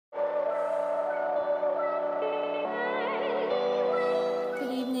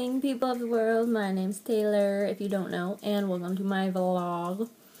morning, people of the world. My name's Taylor, if you don't know, and welcome to my vlog.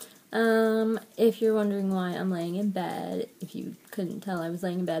 If you're wondering why I'm laying in bed, if you couldn't tell I was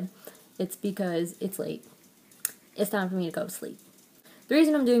laying in bed, it's because it's late. It's time for me to go to sleep. The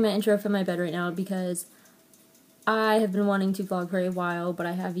reason I'm doing my intro from my bed right now is because I have been wanting to vlog for a while, but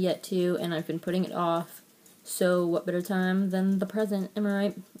I have yet to, and I've been putting it off. So what better time than the present, am I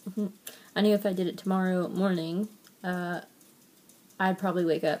right? I knew if I did it tomorrow morning, I'd probably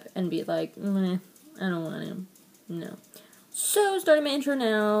wake up and be like, I don't want to, no. So, starting my intro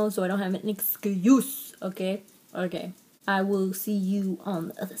now, so I don't have an excuse, okay? Okay. I will see you on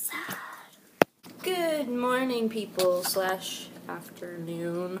the other side. Good morning, people, /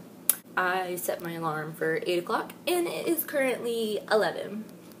 afternoon. I set my alarm for 8 o'clock, and it is currently 11.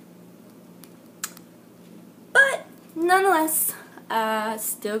 But, nonetheless,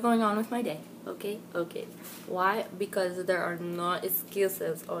 still going on with my day. Okay. Why? Because there are no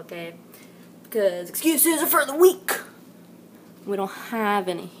excuses, okay? Because excuses are for the weak. We don't have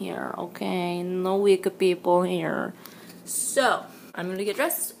any here, okay? No weak people here. So, I'm gonna get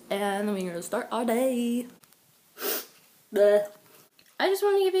dressed, and then we're gonna start our day. Bleh. I just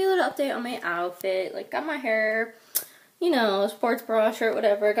want to give you a little update on my outfit. Like, got my hair, sports bra, shirt,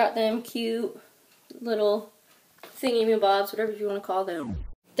 whatever. Got them cute little thingy-me-bobs, whatever you want to call them.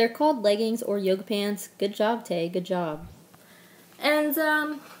 They're called leggings or yoga pants. Good job, Tay. Good job. And,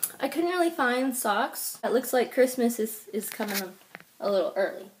 I couldn't really find socks. It looks like Christmas is coming a little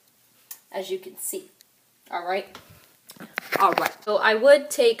early, as you can see. Alright? Alright. So, I would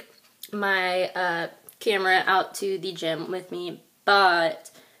take my, camera out to the gym with me, but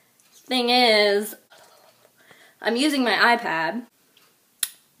thing is, I'm using my iPad.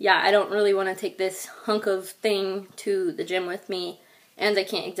 Yeah, I don't really want to take this hunk of thing to the gym with me, and I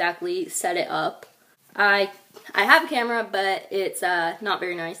can't exactly set it up. I have a camera, but it's not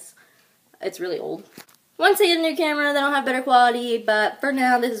very nice. It's really old. Once I get a new camera, then I'll have better quality, but for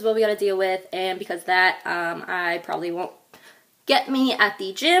now, this is what we gotta deal with, and because of that, I probably won't get me at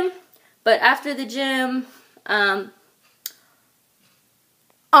the gym, but after the gym,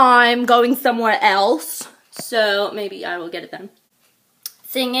 I'm going somewhere else, so maybe I will get it then.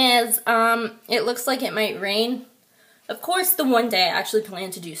 Thing is, it looks like it might rain. Of course, the one day I actually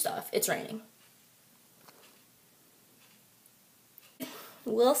plan to do stuff, it's raining.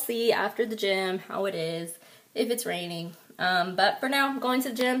 We'll see after the gym how it is, if it's raining. But for now, I'm going to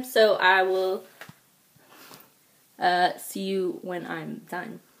the gym, so I will see you when I'm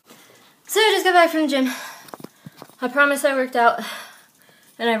done. So I just got back from the gym. I promise I worked out,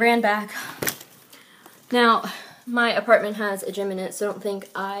 and I ran back. Now, my apartment has a gym in it, so don't think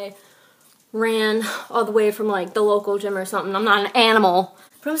I ran all the way from, like, the local gym or something. I'm not an animal,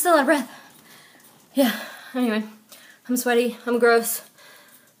 but I'm still out of breath. Yeah, anyway, I'm sweaty, I'm gross.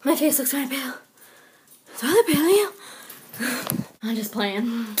 My face looks kind of pale. So I pale you? I'm just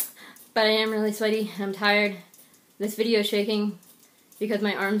playing. But I am really sweaty, I'm tired. This video is shaking because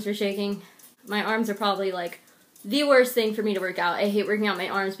my arms are shaking. My arms are probably, like, the worst thing for me to work out. I hate working out my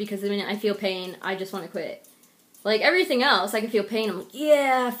arms because the minute I feel pain, I just want to quit. Like, everything else, I can feel pain. I'm like,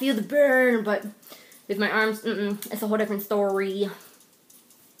 yeah, I feel the burn. But with my arms, it's a whole different story.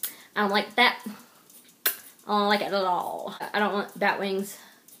 I don't like that. I don't like it at all. I don't want bat wings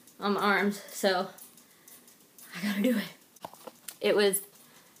on my arms, so I gotta do it. It was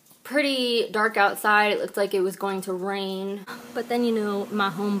pretty dark outside. It looked like it was going to rain. But then, my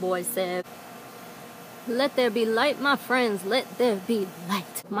homeboy said, "Let there be light, my friends. Let there be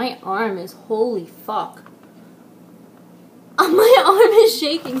light." My arm is, holy fuck. My arm is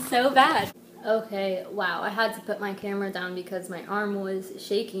shaking so bad. Okay, wow, I had to put my camera down because my arm was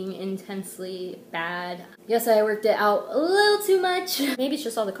shaking intensely bad. Yes, I worked it out a little too much. Maybe it's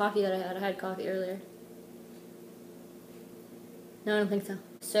just all the coffee that I had. I had coffee earlier. No, I don't think so.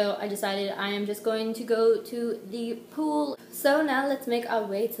 So I decided I am just going to go to the pool. So now let's make our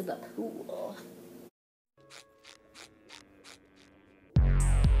way to the pool.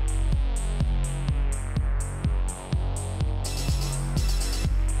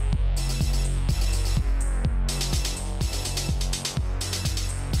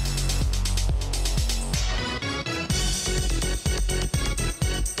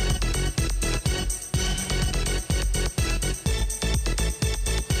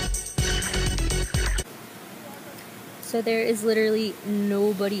 So there is literally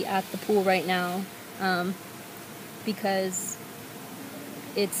nobody at the pool right now, because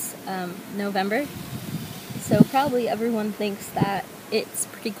it's November, so probably everyone thinks that it's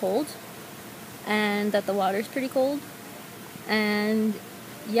pretty cold, and that the water's pretty cold, and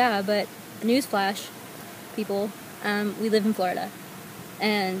yeah, but newsflash, people, we live in Florida,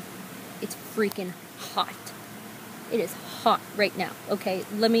 and It's freaking hot. It is hot right now. Okay,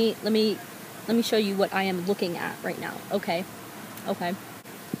 let me show you what I am looking at right now. Okay.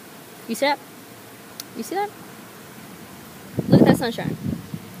 You see that? You see that? Look at that sunshine.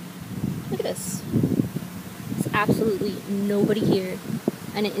 Look at this. There's absolutely nobody here,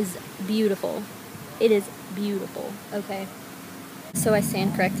 and it is beautiful. It is beautiful. Okay. So I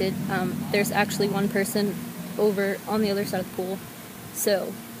stand corrected. There's actually one person over on the other side of the pool.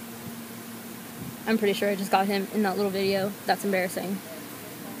 So I'm pretty sure I just got him in that little video. That's embarrassing.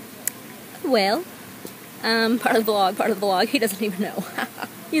 Well, part of the vlog. He doesn't even know.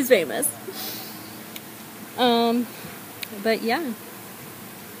 He's famous. But yeah.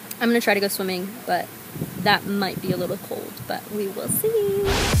 I'm gonna try to go swimming, but that might be a little cold, but we will see.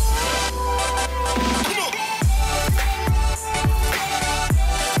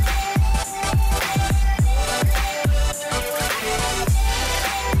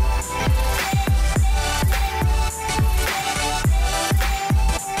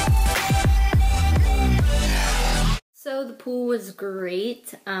 So the pool was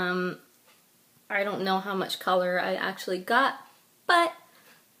great. I don't know how much color I actually got, but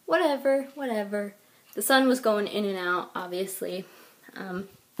whatever. The sun was going in and out, obviously.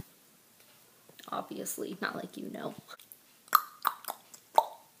 Obviously, not like you know.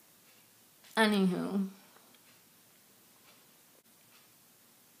 Anywho.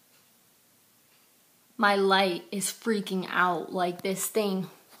 My light is freaking out, like this thing.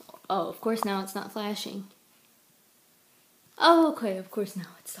 Oh, of course now it's not flashing. Oh, okay, of course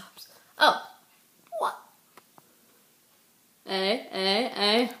now it stops. Oh, what?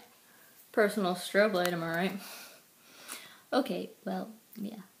 Hey. Personal strobe light, am I right? Okay, well,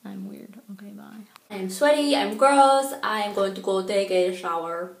 yeah, I'm weird. Okay, bye. I'm sweaty, I'm gross, I'm going to go take a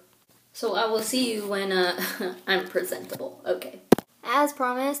shower. So I will see you when I'm presentable. Okay. As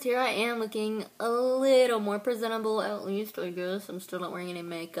promised, here I am looking a little more presentable, at least, I guess. I'm still not wearing any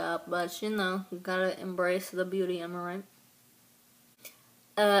makeup, but you know, you gotta embrace the beauty, am I right?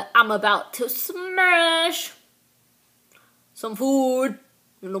 I'm about to smash some food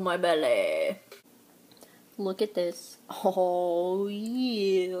into my belly. Look at this. Oh,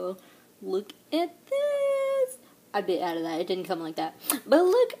 yeah. Look at this. I bit out of that. It didn't come like that. But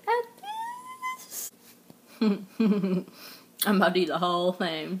look at this. I'm about to eat the whole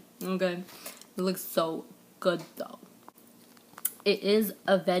thing. Okay. It looks so good, though. It is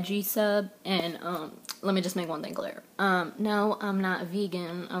a veggie sub, and, let me just make one thing clear. No, I'm not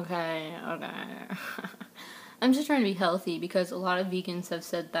vegan, okay. I'm just trying to be healthy, because a lot of vegans have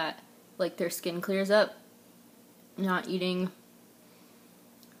said that, like, their skin clears up not eating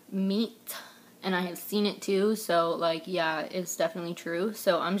meat, and I have seen it too, so, like, yeah, it's definitely true.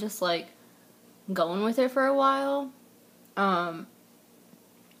 So I'm just, like, going with it for a while,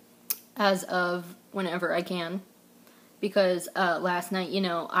 as of whenever I can, because, last night, you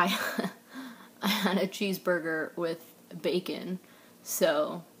know, I had a cheeseburger with bacon,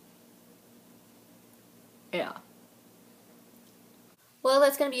 so, yeah. Well,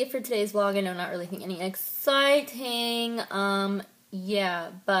 that's gonna be it for today's vlog. I know, not really anything exciting,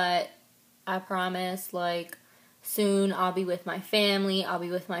 yeah, but I promise, like, soon I'll be with my family, I'll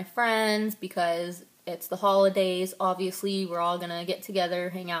be with my friends, because it's the holidays, obviously, we're all gonna get together,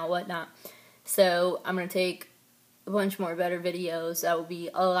 hang out, whatnot, so I'm gonna take a bunch more better videos that will be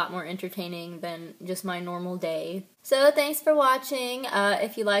a lot more entertaining than just my normal day. So thanks for watching.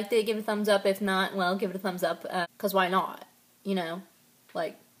 If you liked it, give it a thumbs up. If not, well, give it a thumbs up, because why not? You know,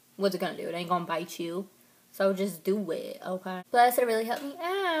 like, what's it gonna do? It ain't gonna bite you. So just do it, okay? Plus, it really helped me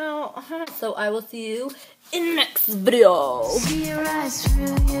out. So I will see you in the next video. See you right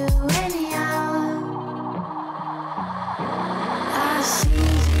through you anyhow. I see